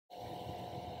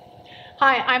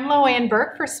Hi, I'm Loann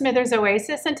Burke for Smithers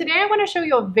Oasis, and today I want to show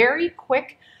you a very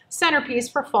quick centerpiece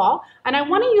for fall, and I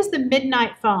want to use the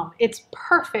Midnight Foam. It's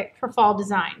perfect for fall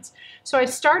designs. So I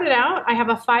started out, I have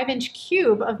a 5-inch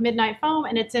cube of Midnight Foam,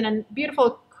 and it's in a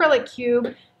beautiful acrylic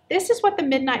cube. This is what the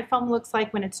Midnight Foam looks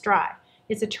like when it's dry.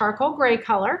 It's a charcoal gray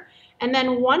color, and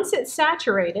then once it's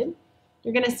saturated,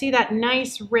 you're going to see that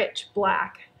nice rich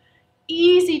black.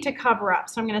 Easy to cover up,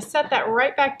 so I'm going to set that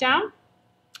right back down.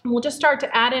 And we'll just start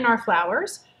to add in our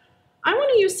flowers. I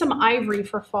want to use some ivory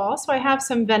for fall, so I have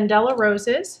some Vendella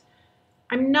roses.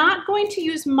 I'm not going to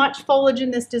use much foliage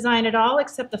in this design at all,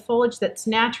 except the foliage that's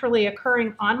naturally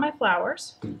occurring on my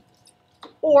flowers,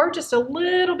 or just a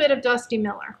little bit of Dusty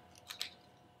Miller.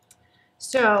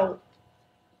 So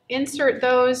insert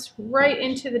those right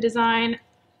into the design.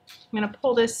 I'm going to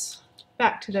pull this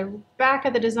back to the back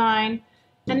of the design,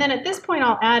 and then at this point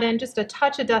I'll add in just a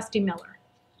touch of Dusty Miller.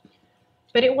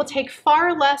 But it will take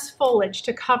far less foliage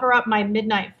to cover up my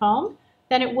Midnight Foam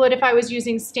than it would if I was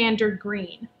using standard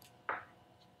green.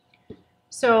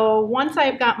 So once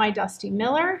I've got my Dusty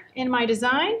Miller in my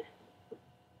design,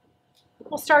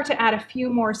 we'll start to add a few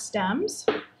more stems.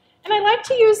 And I like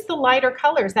to use the lighter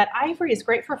colors. That ivory is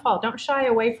great for fall. Don't shy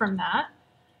away from that.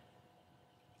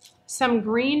 Some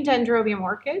green Dendrobium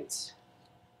orchids.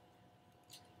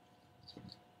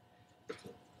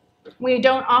 We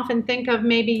don't often think of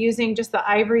maybe using just the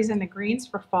ivories and the greens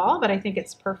for fall, but I think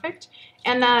it's perfect.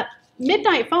 And that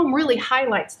Midnight Foam really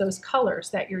highlights those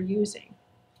colors that you're using.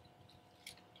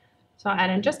 So I'll add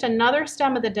in just another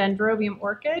stem of the Dendrobium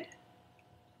orchid.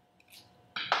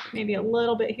 Maybe a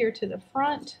little bit here to the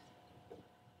front.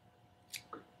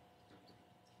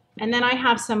 And then I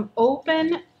have some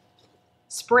open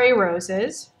spray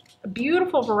roses, a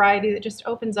beautiful variety that just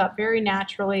opens up very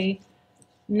naturally.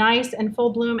 Nice and full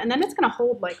bloom, and then it's going to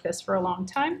hold like this for a long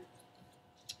time.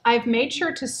 I've made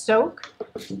sure to soak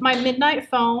my Midnight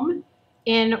Foam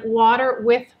in water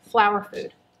with flower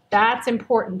food. That's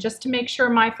important, just to make sure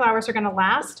my flowers are going to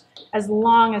last as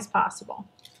long as possible.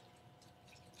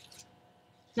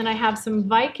 Then I have some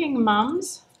Viking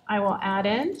mums I will add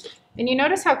in, and you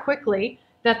notice how quickly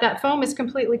that foam is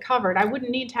completely covered. I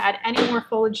wouldn't need to add any more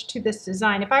foliage to this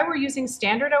design. If I were using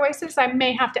standard Oasis, I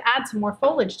may have to add some more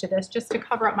foliage to this just to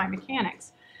cover up my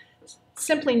mechanics. It's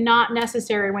simply not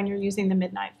necessary when you're using the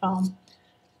Midnight Foam.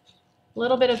 A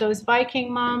little bit of those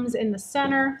Viking mums in the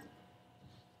center.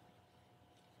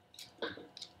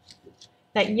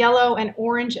 That yellow and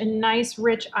orange and nice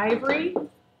rich ivory.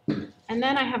 And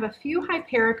then I have a few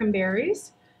Hypericum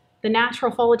berries. The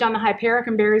natural foliage on the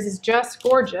Hypericum berries is just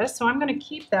gorgeous, so I'm going to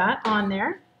keep that on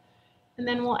there. And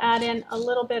then we'll add in a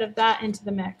little bit of that into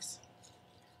the mix.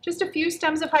 Just a few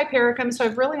stems of Hypericum, so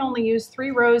I've really only used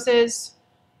 3 roses,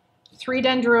 3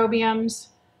 Dendrobiums,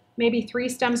 maybe 3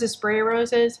 stems of spray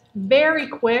roses. Very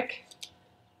quick,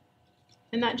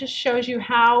 and that just shows you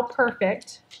how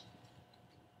perfect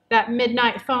that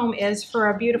Midnight Foam is for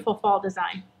a beautiful fall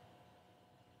design.